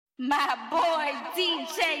My boy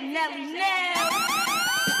DJ Nelly Nell.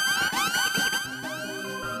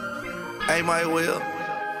 Hey, my Will.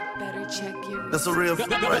 Better check your. That's a real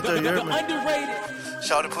right there, you heard me? Underrated.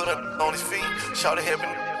 Shawty put her on his feet. Shawty helping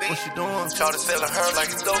me. What she doing? Shawty selling her like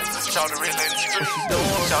it's dope. Shawty really in the street. What she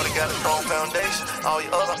doing? Shawty got a strong foundation. All you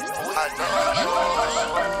other,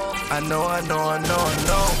 I know.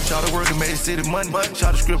 Shawty working, made city money.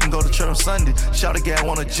 Shawty script and go to church on Sunday. Shawty got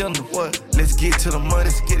one agenda. What? Let's get to the money.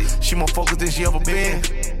 Let's get it. She more focused than she ever been.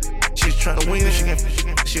 She's trying to win.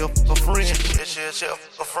 She a friend. She a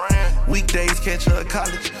friend. Weekdays catch her at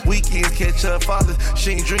college. Weekends catch her at father.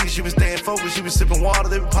 She ain't drinking, she been staying focused. She been sipping water,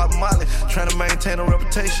 they been popping Molly. Trying to maintain her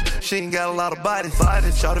reputation. She ain't got a lot of body.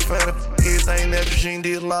 Shawty fan everything natural. She ain't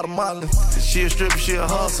did a lot of modeling. She a stripper, she a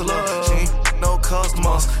hustler. She ain't no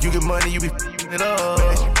customers. You get money, you be it up.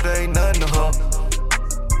 There ain't nothing to her.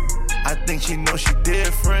 I think she know she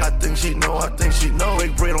different. I think she know.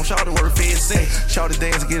 Break bread on Shawty work fed cent. Shawty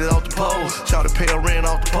dance and get it off the pole. Shawty pay her rent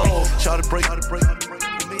off the pole. Shawty break.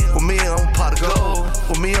 For me, I'm a pot of gold.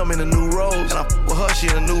 For me, I'm in a new rose. And I with her, she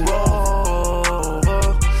in a new role.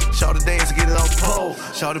 Shawty dance and get it off the pole.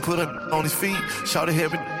 Shawty put her on his feet. Shawty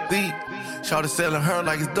helping deep. Shawty selling her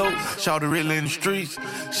like it's dope. Shawty really in the streets.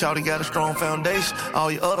 Shawty got a strong foundation.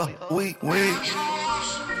 All you other weak.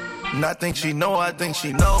 And I think she know.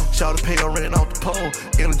 Shawty pay her rent off the pole.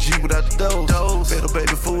 In a Jeep without the doors. Fed her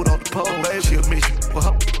baby food off the pole. Baby, she'll miss you for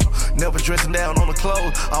her. Never dressing down on the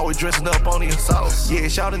clothes. Always dressing up on the sauce. Yeah,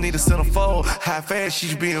 Shawty need a centerfold. How fast she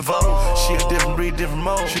should be involved. She a different breed, different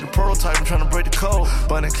mode. She the prototype, I'm trying to break the code.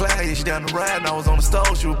 Bunny Clyde, yeah, she down the ride. And I was on the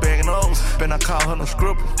stove, she was bagging those. Bet I call her no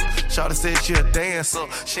scribble. Shawty said she a dancer.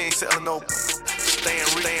 She ain't selling no. Staying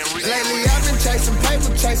real. Lately I've been chasing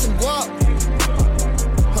paper, chasing guap.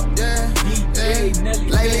 Yeah.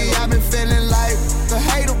 Lately I've been feeling like the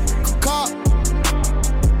hater cop.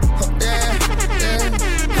 Yeah.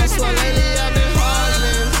 That's why lately I've been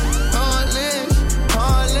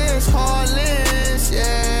heartless,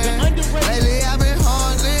 yeah. Lately I've been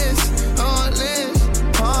heartless,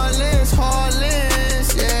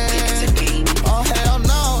 yeah. Oh hell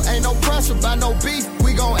no, ain't no pressure by no beef.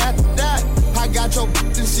 We gon' after that. I got your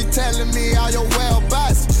and she telling me all your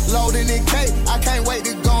whereabouts. Loading in cake, I can't wait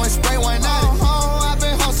to go and spray one out. I've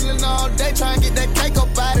been hustling all day, trying to get that cake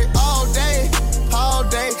up out it all day.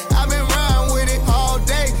 I've been riding with it all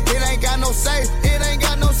day. It ain't got no safe day.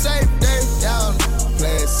 Y'all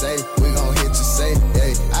play it safe, we gon' hit you safe.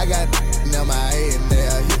 Hey, I got in my head and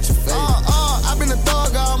they'll hit your face. I've been a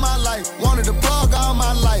thug all my life, wanted to plug all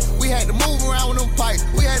my life. We had to move around with them pipes,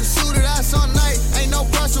 we had to shoot it out some night. Ain't no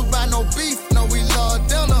pressure by no beef, no we love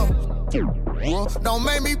dinner. Don't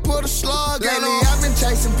make me put a slug. Lately I've been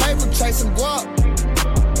chasing paper, chasing guap.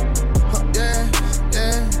 Yeah.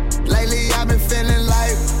 Lately I've been feeling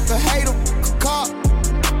like the hater cop.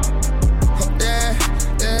 Yeah.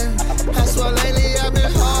 That's why lately I've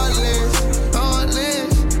been heartless,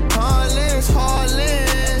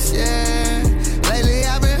 yeah. Lately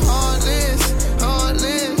I've been heartless, yeah.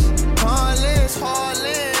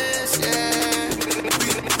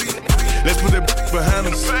 Let's put that behind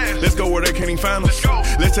us. Let's go where they can't even find us.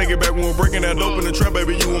 Let's take it back when we're breaking that dope in the trap,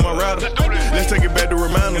 baby, you and my rider. Let's take it back to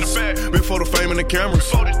remind us. Before the fame and the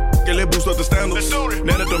cameras. Okay, let's boost up the standards.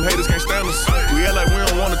 Now that them haters can't stand us. We act like we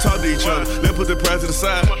don't wanna talk to each other. Let's put that pride to the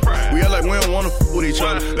side. We act like we don't wanna f with each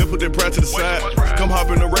other. Let's put that pride to the side. Come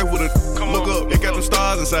hop in the race with it. Look up, it got them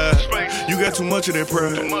stars inside. You got too much of that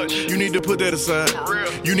pride. You need to put that aside.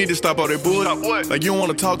 You need to stop all that bullshit. Like you don't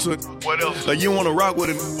wanna talk to it. What else? Like you don't wanna rock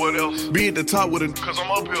with it. What else? Be at the top with it. Cause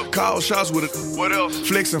I'm up here. Call shots with it. What else?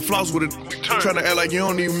 Flex and floss with it. Trying to act like you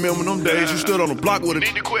don't even remember them days. You stood on the block with it.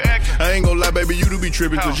 Need to quit acting. I ain't gonna lie, baby, you do be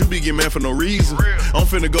tripping. Cause you be getting mad for no reason. I'm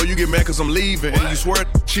finna go, you get mad cause I'm leaving. And you swear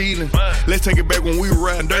cheating. Let's take it back when we were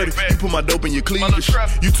riding dirty. You put my dope in your cleavage.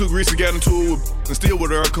 You took risks and got into it with and still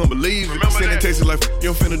with her, I couldn't believe it. Sending texts like,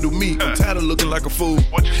 you don't finna do me. I'm tired of looking like a fool.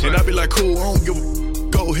 And I be like, cool, I don't give a.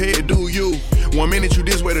 Go ahead, do you. 1 minute you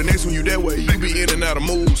this way, the next one you that way. You be in and out of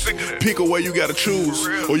moves. Pick a way you gotta choose.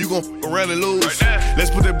 Or you gon' f around and lose.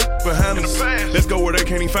 Let's put that behind us. Let's go where they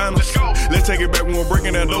can't even find us. Let's take it back when we're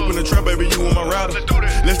breaking that dope in the trap, baby, you and my rider.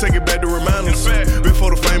 Let's take it back to remind us.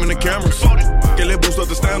 Before the fame and the cameras. Okay, let's boost up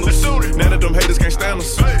the standards. Now that them haters can't stand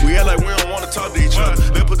us. We act like we don't wanna talk to each other.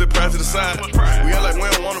 Let's put that pride to the side. We act like we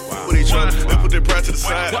don't wanna f with each other. Let's put that pride to the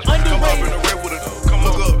side. Come up in the red with it.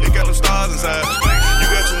 Look up, it got them stars inside. You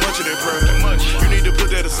got too much of that pride. You need to put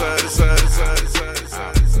that aside.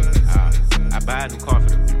 I buy a new car for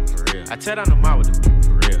them, for real. I tear down the mall with them,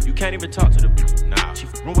 for real. You can't even talk to them. Nah, she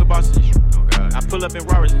room with bosses and shit. Oh God. I pull up in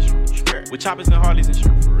Rarers and shit. With choppers and Harleys and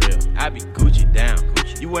shit, for real. I be Gucci down.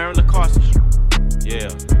 You wearing the Carson shirt? Yeah.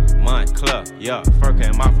 Montclair, yeah. Fur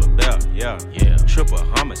came off a belt, yeah. Triple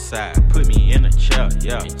homicide, put me in a chair,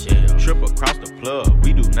 yeah. Triple across the plug,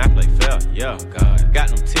 we do not play fair, yeah. Got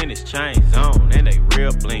them tennis chains on, and they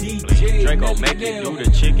real bling bling. Draco make it do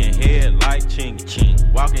the chicken head like ching ching.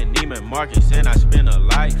 Walking Neiman Marcus, and I spend a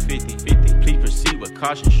like 50-50. Please proceed with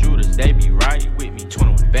caution, shooters, they be right with me.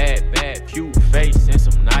 21 bad, cute face, and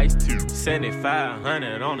some nice teeth.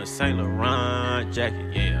 7,500 on a Saint Laurent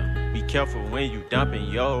jacket, yeah. Be careful when you dumping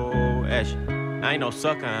your action. I ain't no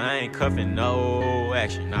sucker, I ain't cuffing no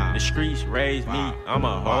action. Nah. The streets raised me, I'm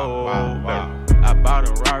a hoe. I bought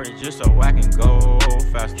a Rari just so I can go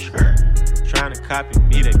faster. Trying to copy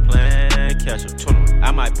me, they plan catch up. 21.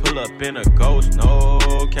 I might pull up in a ghost, no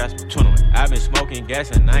Casper. 21. I been smoking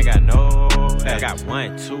gas and I ain't got no action. I got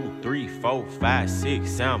 1, 2, 3, 4, 5, 6,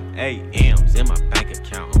 7, 8 M's in my bank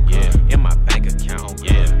account. Yeah, in my bank account.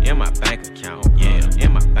 Yeah, in my bank account. Yeah,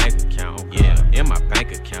 in my bank account. Yeah, in my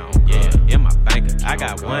bank account. Yeah, in my bank account. I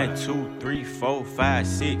got 1, 2, 3, 4, 5,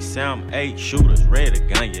 6, 7, 8 shooters ready to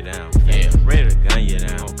gun you down. Yeah, ready to gun you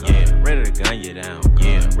down. Yeah, ready to gun you down.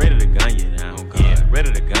 Yeah, ready to gun you down. Yeah,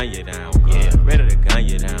 ready to gun you down. Yeah, ready to gun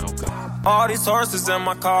you down. All these horses in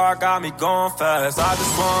my car got me going fast. I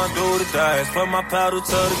just wanna do the dash, put my pedal to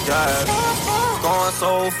the gas. Going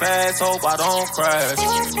so fast, hope I don't crash.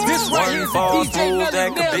 One fall smooth,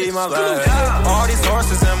 that could be my last. All these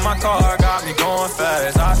horses in my car got me going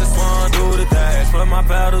fast. I just wanna do the dash, put my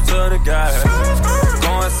pedal to the gas.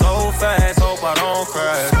 Going so fast, hope I don't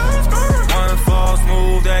crash. One fall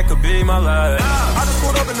smooth, that could be my last. I just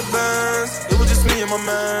pulled up in the Benz, it was just me and my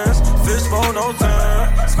mans. Fishbowl, no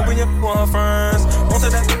time, scooping your with her friends. Won't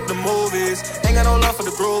take that the movies, ain't got no love for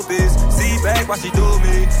the groupies. See back while she do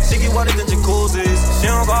me, she get wetter than jacuzzis. She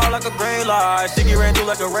don't go out like a gray light, she get ran through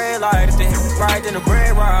like a red light. If they hit right, then the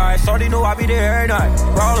bread right. Shorty knew I be there every night.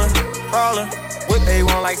 Rollin', whip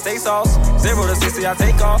A1 like steak sauce. 0 to 60, I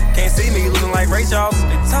take off. Can't see me losing like Ray Charles.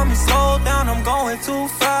 They tell me slow down, I'm going too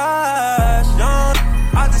fast. Young,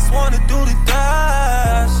 I just wanna do the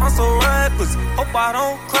dash. I'm so reckless, hope I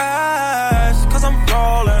don't crash. Cause I'm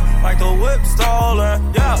rolling like the whip stolen.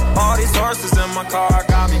 Yeah, all these horses in my car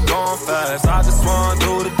got me going fast. I just wanna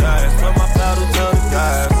do the dash, put my pedal to the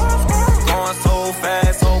gas. Going so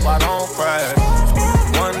fast, hope I don't crash.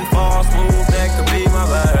 One fall smooth, that could be my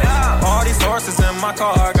last. Yeah, all these horses in my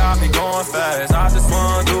car got me going fast. I just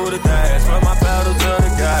wanna do the dash, put my pedal to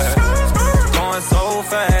the gas. Going so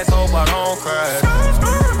fast, hope I don't crash.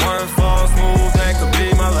 One fall smooth, that could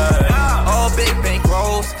be my last. All big bank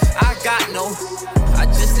rolls, I got no. I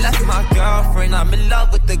just left my girlfriend, I'm in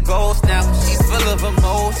love with the ghost now. She's full of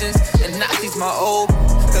emotions, and now she's my old.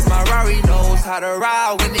 Cause my Rari knows how to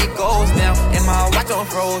ride when it goes down. And my watch on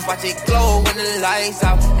froze, watch it glow when the lights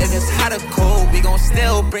out. If it's hot or cold, we gon'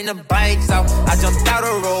 still bring the bikes out. I jumped out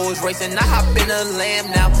of Rolls Royce and I hop in a Lamb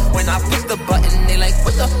now. When I push the button, they like,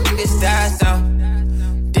 what the fuck is that sound?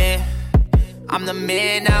 Damn, I'm the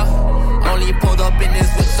man now. Only pulled up in this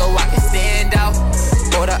whip so I can stand out.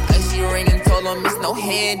 Bought a icy ring and told them it's no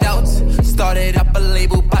handouts. Started up a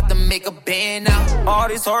label, bout to make a band now. All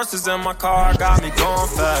these horses in my car got me going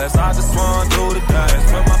fast. I just wanna do the dash,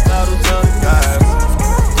 put my pedal to the gas.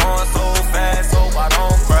 Going so fast, hope I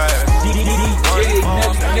don't crash.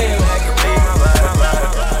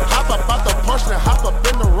 Hop up out the Porsche and hop up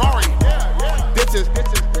in the Rari. Bitches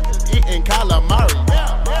eating calamari.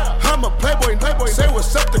 I'm a playboy, say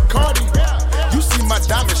what's up to Cardi. You see my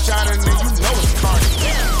diamond shining and you know it's Cardi.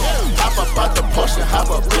 Hop up out the Porsche, hop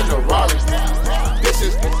up in the Rari.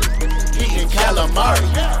 Bitches eating calamari.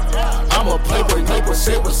 I'm a playboy,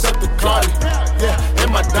 say what's up to Cardi. Yeah,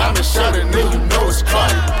 and my diamond shining and you know it's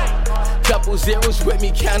Cardi. Couple zeros with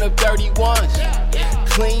me, count up 31s.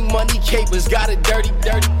 Clean money capers, got a dirty.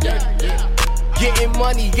 Getting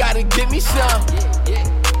money, gotta give me some.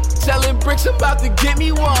 Selling bricks, about to get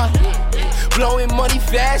me one. Blowing money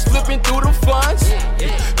fast, flipping through the funds.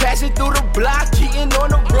 Passing through the block, cheating on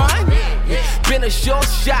the run. Been a short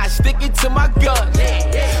shot, sticking to my guns.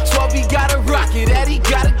 12, he got a rocket, Eddie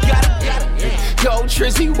got it. Yo,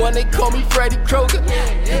 Trizzy, one they call me Freddy Krueger.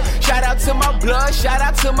 Shout out to my blood, shout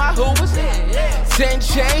out to my Hoovers. 10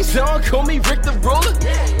 chains on, call me Rick the Ruler.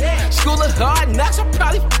 School of hard knocks, I'll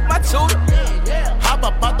probably f*** my tutor. Hop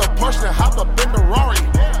up out the Porsche and hop up in the Rari.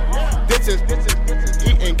 Bitches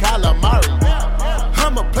eating calamari.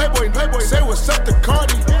 I'm a playboy, say what's up to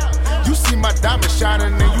Cardi. You see my diamond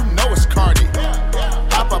shining and you know it's Cardi.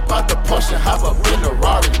 Hop up out the Porsche and hop up in the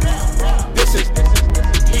Rari. Bitches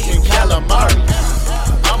eating calamari.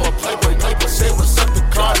 I'm a playboy, say what's up to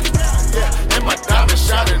Cardi. Yeah, and my diamond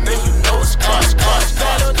shining and you know it's Cardi.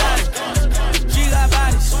 She got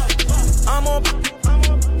body,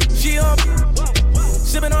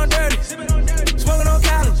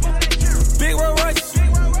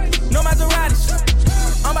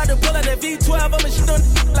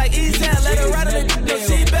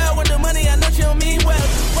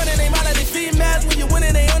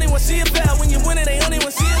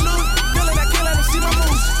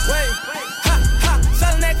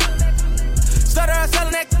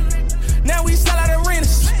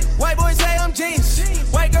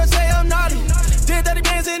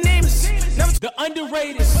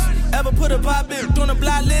 underrated. Ever put a pop bitch on a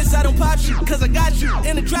block list? I don't pop you, cause I got you.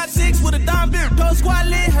 In the drop 6 with a dime bitch. Whole squad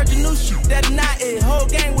lit, heard the new shit. That not it. Whole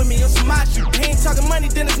gang with me on some my shit. He ain't talking money,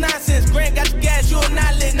 then it's nonsense. Grant got your gas, you are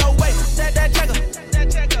not lit, no way. That checker.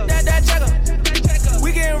 That checker.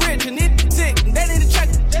 We getting rich and it sick. They need a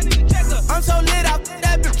checker. I'm so lit out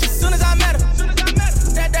that bitch as soon as I met her.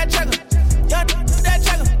 That checker. Yeah, that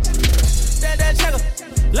checker. That checker.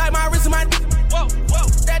 Like my wrist and my whoa.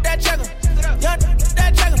 That checker. Yeah,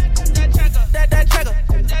 that checker. That checker.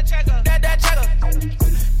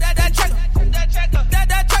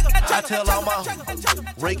 I tell all my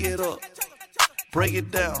rake it up, break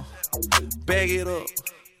it down, bag it up.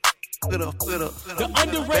 Get up. The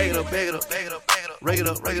underrated. Bag it up. Rake it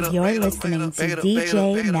up. You're listening to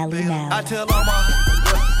DJ Nelly Now. I tell all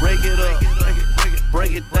my break it up,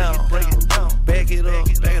 break it down, bag it up.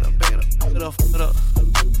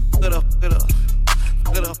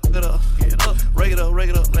 Rake it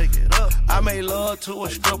up. I made love to a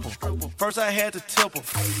stripper. First I had to tip her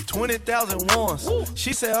 20,000 once.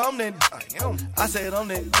 She said I'm that. I said I'm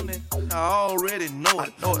that. I already know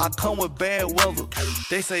it. I come with bad weather.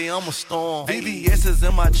 They say I'm a storm. VVS is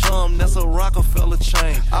in my chum. That's a Rockefeller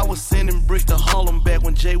chain. I was sending bricks to Harlem back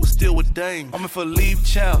when Jay was still with Dame. I'm in for leave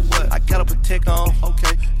child. I gotta protect on.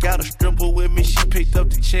 Okay. Got a stripper with me. She picked up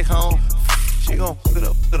the check home. She gon' put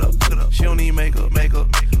up. She don't need makeup.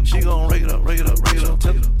 She gon' rake it up.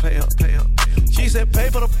 Tell her to pay up. She said pay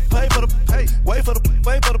for the pay. Wait for the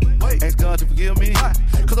wait. Ask God to forgive me.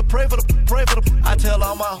 Cause I pray for the. I tell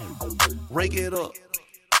all my rake it up,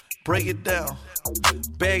 break it down,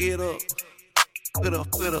 bag it up. Get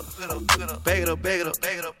up. Bag it up. Rake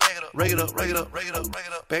it up. Bag it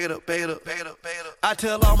up. I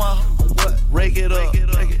tell all my rake it up,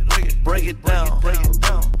 break it down, bag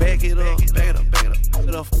it up.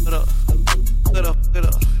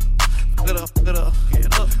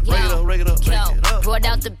 Rake it up. Brought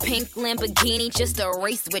out the pink Lamborghini, just a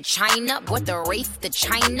race with China. What the race to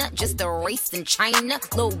China? Just a race in China.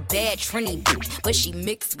 Little bad Trini bitch, but she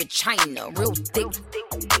mixed with China. Real thick,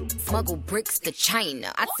 smuggle bricks to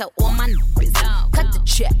China. I tell all my niggas, cut the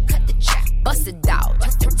check, bust it out.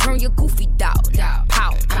 Turn your goofy down,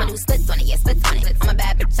 pow. I'ma do splits on it, yeah, splits on it. I'm a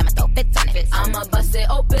bad bitch, I'ma throw fits on it. I'ma bust it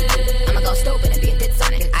open, I'ma go stupid and be a fits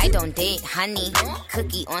on it. I don't date honey,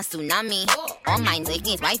 cookie on tsunami. All my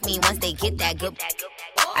niggas wife me once they get that good.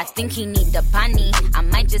 I think he need the bunny. I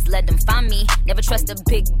might just let him find me. Never trust a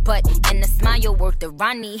big butt and a smile worth the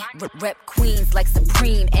Ronnie. Rep queens like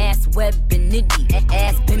Supreme, ass Web and Nitty.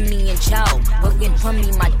 Ass Bimmy and Chow, working from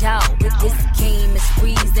me my dough. This game is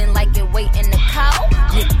freezing like it wait in the cow.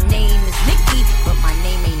 Nickname is Nicky, but my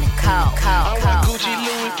name ain't a cow. I want Gucci,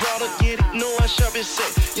 Louis, Prada, get it. Know I shop and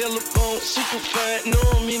say yellow bone, super fine. Know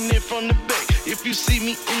I'm in there from the back. If you see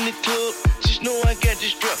me in the club, just know I got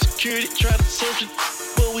this strap. Security try to search it,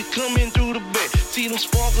 but we coming through the back. See them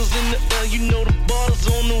sparkles in the air, you know the ballers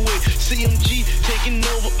on the way. CMG taking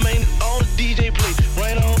over, man, all the DJ play.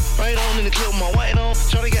 Right on in the club, my white on.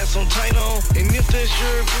 Charlie got some tight on. And if that's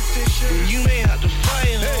your, then you may have to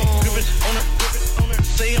fight on. Grippin' on her,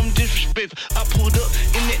 say I'm disrespectful. I pulled up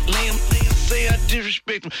in that lamb, say I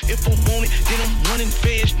disrespectful. If I want it, then I'm running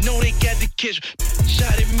fast. Know they got the catch.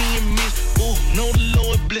 Shot at me and miss. Ooh, know the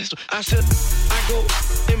Lord blessed her. I said, I go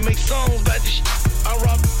and make songs about this shit. I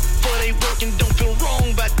rock for they work and don't feel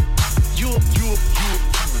wrong about you.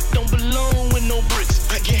 Don't belong with no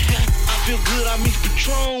bricks. I get high, I feel good. I mix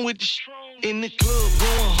Patron with the shit. In the club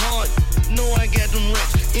going hard. Know I got them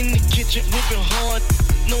racks. In the kitchen whipping hard.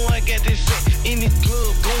 Know I got this set. In the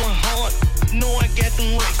club going hard. Know I got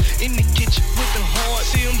them racks. In the kitchen whipping hard.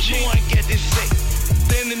 CMG, know I got this set.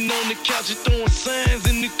 Standing on the couch and throwing signs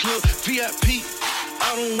in the club. VIP,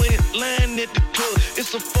 I don't wait in line at the club.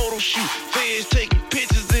 It's a photo shoot. Feds taking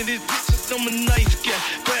pictures in this bitches. I'm a nice guy.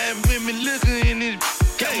 Bad women looking in this.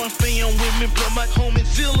 Got my fam with me, blow my homie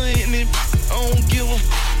Zilla in it. I don't give a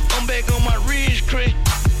I'm back on my ridge crack.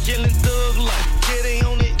 Yelling thug life. Yeah, they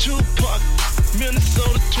on it Tupac.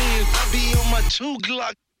 Minnesota twins. I be on my 2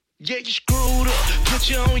 Glock. Yeah, you screwed up. Put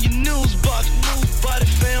you on your news box. Body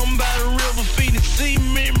found by the river feeding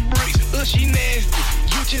cement bricks. She nasty.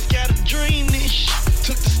 You just gotta dream this shit.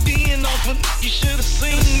 Took the skin off of you should've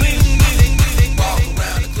seen this. Walk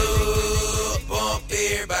around the club, bump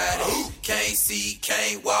everybody. Can't see,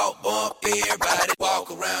 can't walk, bump everybody.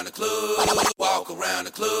 Walk around the club,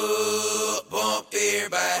 bump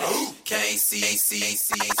everybody. Can't see.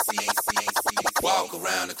 Walk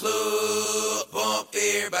around the club, bump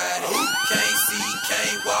everybody. Can't see,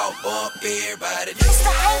 can't walk, bump everybody.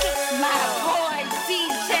 My boy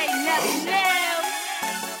DJ Nelly Now.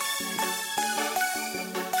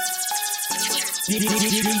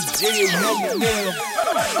 DJ Nelly Nail.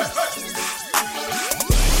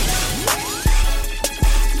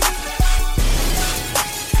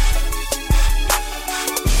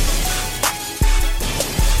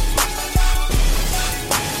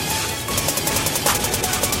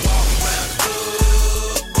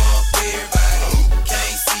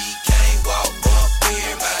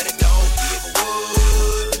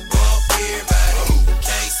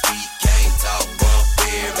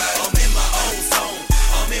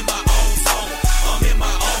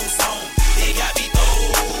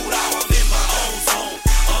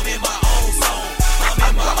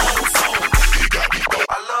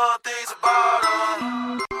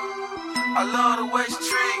 I love the way she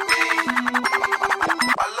treat me.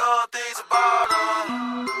 I love things about her.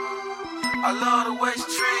 I love the way she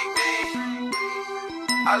treat me.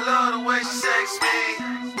 I love the way she sex me.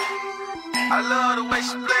 I love the way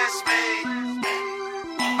she bless me.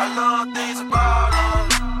 I love things about her.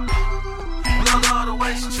 I love the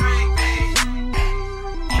way she treat me.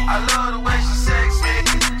 I love the way she sex me.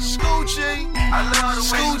 Scoochie. I love the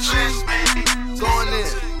way she bless me. Going in.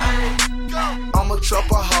 I'm a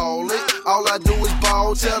trapaholic. All I do is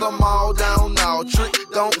ball, tell them all down now. Trick,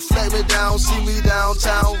 don't flag me down, see me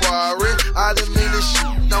downtown, worry. I didn't mean to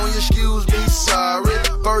shit, don't excuse me, sorry.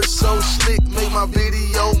 Verse so slick, make my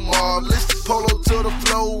video marvelous. Polo to the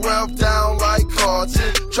flow, rap down like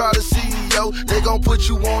carton. Try to see yo, they gon' put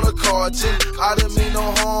you on a carton. I didn't mean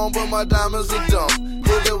no harm, but my diamonds are dumb.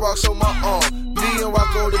 Hit the rocks on my arm, me and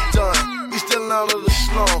Rocco the done. He still out of the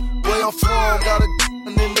slum, where I'm from, got a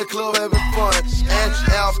in the club having fun. And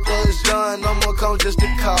after it's done, I'ma come just to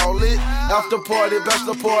call it. After party,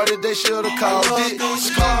 bachelor party, they should've called it.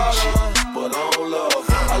 Scooch. But I don't love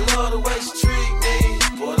her. I love the way she treat me.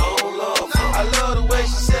 But I don't love her. I love the way she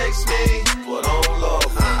sex me. But I don't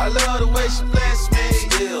love her. I love the way she bless me.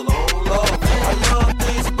 Still don't love her. I love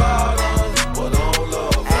things about her. But I don't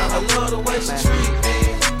love her. I love the way she treat me.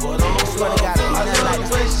 But I don't love her. I love the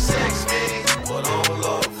way she sex me. But I don't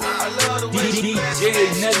love her. I love the way she bless me.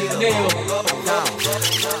 DJ Nail.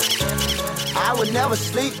 I would never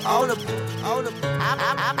sleep on the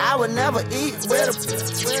I would never eat with a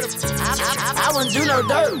I wouldn't do no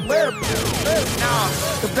dirt with a no.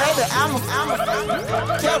 Cause baby, I'm a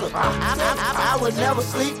killer. I would never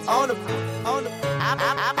sleep on the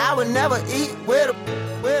I would never eat with a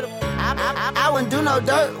I wouldn't do no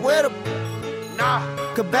dirt with a no.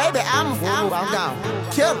 Cause baby, I'm a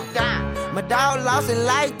killer. My dog lost his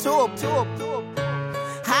life to a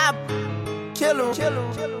high killer.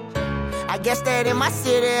 I guess that in my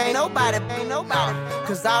city ain't nobody.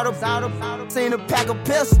 Cause all the seen a pack of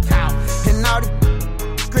pistols. And all the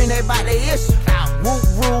screen they bout they issue. Whoop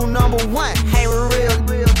rule number one, ain't real.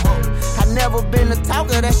 I never been a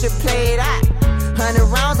talker, that shit played out. 100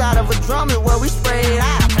 rounds out of a drum is what we sprayed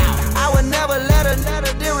out. I would never let her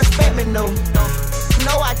disrespect me, no.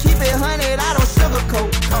 No, I keep it 100, I don't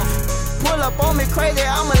sugarcoat. Pull up on me crazy,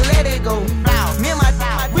 I'ma let it go. Me and my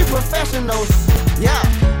we professionals, yeah.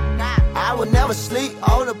 I would never sleep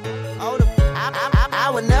on the I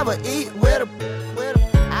would never eat with a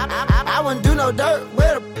I wouldn't do no dirt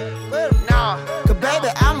with a no. Cause baby,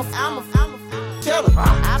 I'm a killer.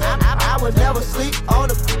 I would never sleep on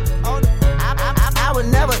the I would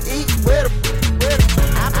never eat with a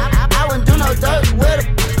I wouldn't do no dirt with a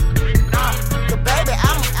no. Cause baby,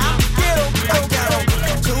 I'm killer. I got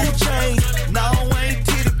 2 chains, no, I ain't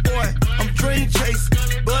titty boy. I'm dream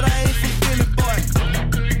chasing, but I ain't from Philly boy.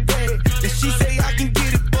 She say I can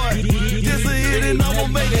get it, boy. Just a hit and I'ma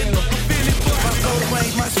make it. Philly boy. My soda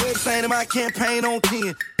range, my sweat saying my campaign on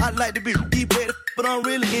 10. I'd like to be deep ready, but I'm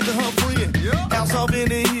really into her friend. House off in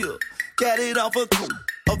the hill, got it off a coupe.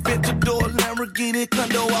 A Ventador, Lamborghini,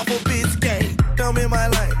 condo off a Biscayne. Dumb in my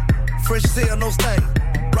lane, fresh as hell, no stain.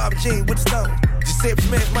 Robert Jean with the stone, Giuseppe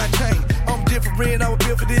smash my chain. I'm different, I was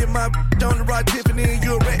built for this. My on the right Tiffany, and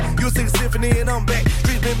you're a wreck. You'll sing a symphony, and I'm back.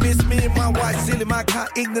 Street been missing me and my wife silly. My car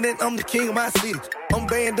ignorant, I'm the king of my city. I'm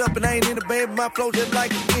banned up and I ain't in the band, but my flow just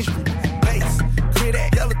like an instrument. Bass, clear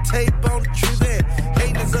that yellow tape on the tree there.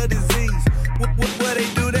 Hating is a disease. What they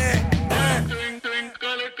do that?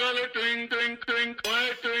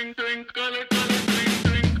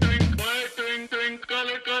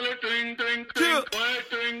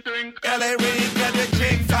 LA Reid got the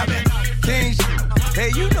chick topping. King shit.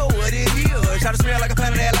 Hey, you know what it is. Try to smell like a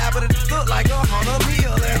pound of that lie, but it look like a $100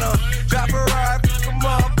 million. And drop a ride, come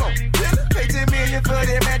up, go. Pay 10 million for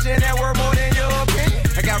that mansion that worth more than your opinion.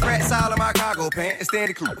 I got rats all in my cargo pants.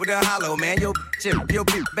 Standing crew with a hollow, man. Your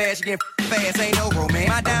bitch bad, she get fast, ain't no romance.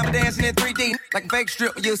 My diamond dancing in 3D like a fake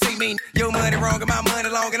strip. You'll see me. Your money wrong and my money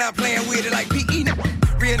long, and I'm playing with it like P.E.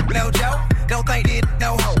 Real no joke. Don't think this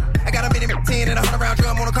no hoe. I got a mini 10 and a 100 round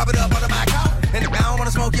drum, wanna cup it up under my coat. And I don't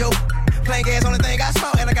wanna smoke you. Plain gas, only thing I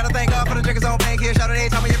smoke. And I gotta thank God for the drinkers on bank here. Shout out, they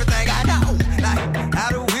tell me everything I know. Like, how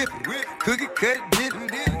to whip it, cook it, cut it, dip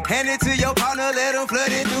it. Hand it to your partner, let them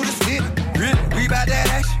flood it through the spit. We bout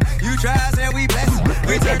that action. You tries and we bless it.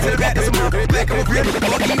 We turn to the back to some more back on grip.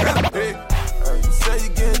 Hey, you say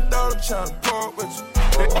you getting thought, I'm tryna park with you.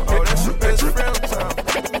 Oh, that's your best friend, I'm tryna.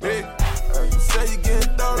 Hey, you say you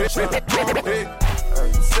getting thought, I'm tryna park. Hey,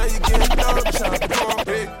 you say you getting thought, I'm tryna park.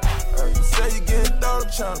 Hey, you say you getting thought, I'm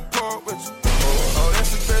tryna park with you. Oh,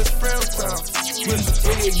 that's your best friend, I'm tryna.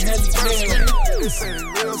 This ain't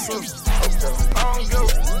real sisters. I don't go,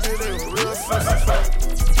 they were real sisters.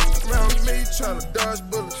 Around me, tryna dodge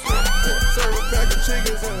bullets. Serve a pack of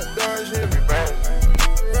chickens and a Dodge Hemi.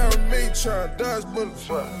 Around me, tryna dodge bullets.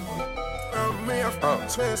 Around me, I'm from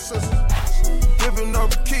twin sisters. Giving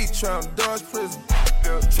up a key, tryna dodge prison.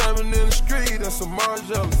 Traveling in the street, that's some more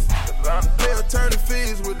jealous. Pay attorney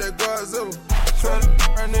fees with that Godzilla.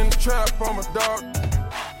 Tryna run in the trap on my dog.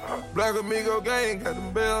 Black Amigo gang got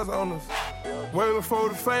them bells on us. Way before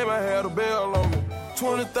the fame, I had a bell on me.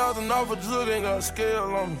 20,000 off a drug, ain't got a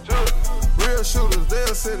scale on me. Real shooters,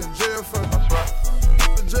 they'll sit in jail for me.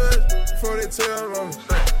 The judge, before they tell on me.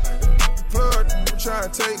 Plug, I'm trying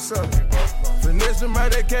to take something. Finish them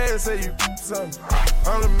out that cash, say you something.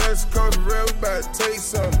 I'm in Mexico, the real, we about to take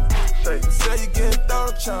something. Say you getting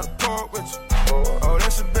thought, I'm trying to park with you. Oh,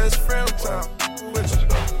 that's your best friend, I'm trying to with you.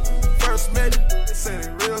 First met you, they say they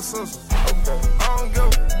real sisters. I don't go,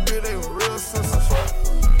 they were real sisters.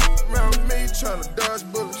 Around me, tryna dodge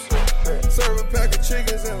bullets. Serve a pack of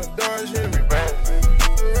chickens and a Dodge Hemi.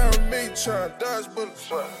 Around me, tryna dodge bullets.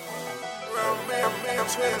 Around me, I'm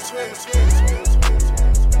swing.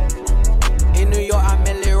 In New York, I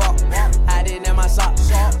merely rock. Hiding in my socks.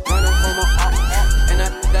 Running from a up. And I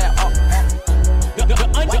that up.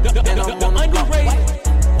 And I'm on the block.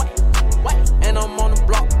 And I'm on the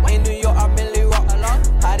block. In New York, I merely rock.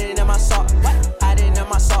 Hiding in my sock. Hiding in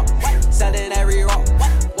my sock. Selling every rock.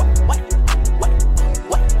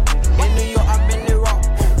 In New York, I merely rock.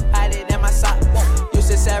 Hiding in my sock.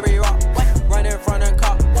 Used to every rock. Running from the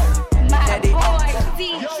cop. My boy,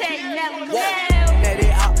 DJ Nelly. Let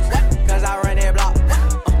it out. Cause I run that block.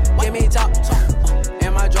 Give me top.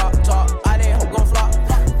 In my drop top. I didn't gon' flop.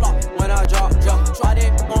 When I drop. I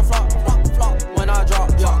didn't gon' flop. When I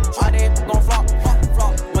drop. I didn't gon' flop.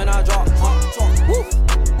 When I drop. Woof.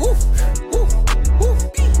 Woof. Woof. Woof.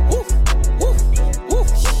 Woof. Woof.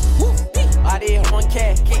 Woof. I did one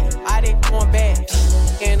cat. I did one bag.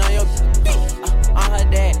 And on your I'm her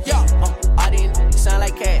dad. I didn't sound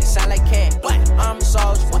like cat. I'm a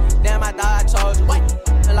soldier. Damn, I thought I told you.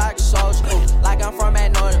 Like a soldier. Like I'm from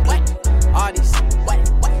that northern. All these.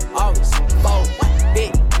 Always. Bold.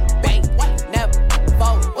 Big. Bang. Never.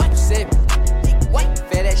 Bold. Sip.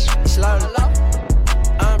 Feel that shit slowly.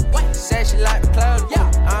 Said she like the clothes.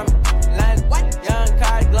 I'm lying. Young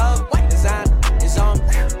Cardi Glove. Design is on.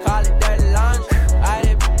 Call it dirty laundry. I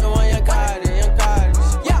did the one young Cardi.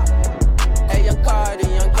 Hey, young Cardi.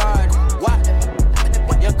 What?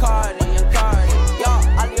 Young Cardi.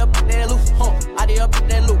 I did up in that loop. I did up in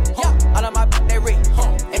that loop. All of my that rich.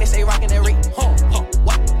 And they say rockin' that rich. What?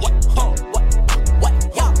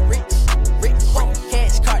 Rich.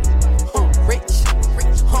 Cash card. Rich.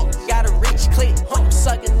 Got a rich click.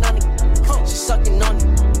 Sucking on it. She sucking on it.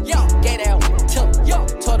 Get out.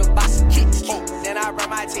 Told her buy some kicks. Then I run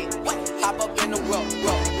my teeth. Hop up in the wheel.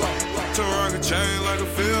 To rock a chain like a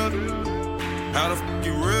field. How the f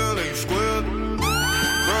you real and you squeal?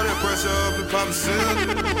 Throw that pressure up and pop a seal.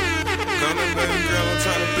 Come in, baby girl, I'm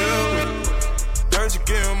tryna build. Heard you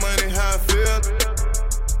getting money, how I feel.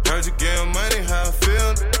 Heard you getting money, how I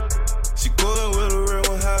feel. She coolin' with a real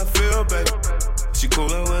one, how I feel, baby. She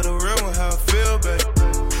coolin' with a real one, how I feel, baby.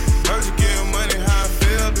 Heard you getting money, how I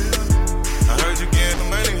feel. I heard you getting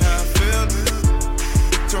money, how I feel.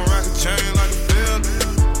 To rock a chain like a field.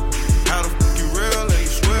 How the f you real and you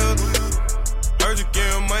swill? Heard you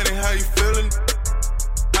getting money, how you feelin'?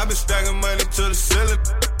 I been stacking money to the ceiling.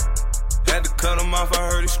 Had to cut him off, I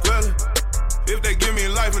heard he squealing. If they give me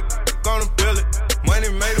life, I'm gonna build it. Money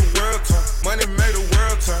made the world turn. Money made the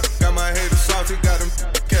world turn. Got my head salty, got them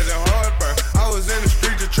catching heartburn. I was in the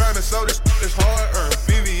street just trying to sell this hard earned.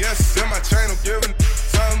 VVS in my chain, I'm giving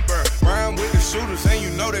sunburn. Rhyme with the shooters, and you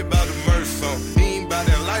know they bout to murder some. He ain't bout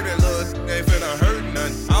that like that little ain't finna hurt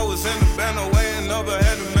nothing. I was in the band away and over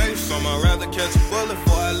had to make some. I'd rather catch a bullet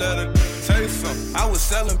before I let it taste some. I was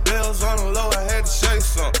selling bills on the low, I had to shake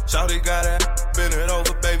some. Shawty got that, bend it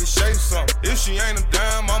over, baby, shake some. If she ain't a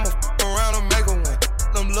dime, I'ma f around and make her one.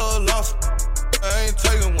 Them little lost, I ain't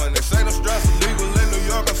taking one. They say no stress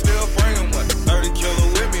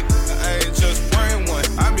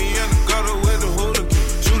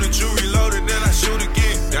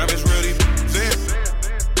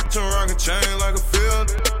thing like a field.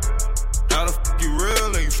 How the fuck you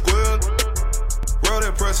real and you squeal? Roll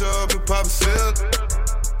that pressure up and pop a seal.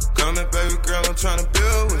 Come here, baby girl, I'm tryna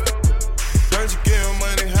build with you. Heard you getting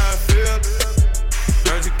money, how I feel.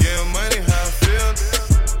 Heard you getting money,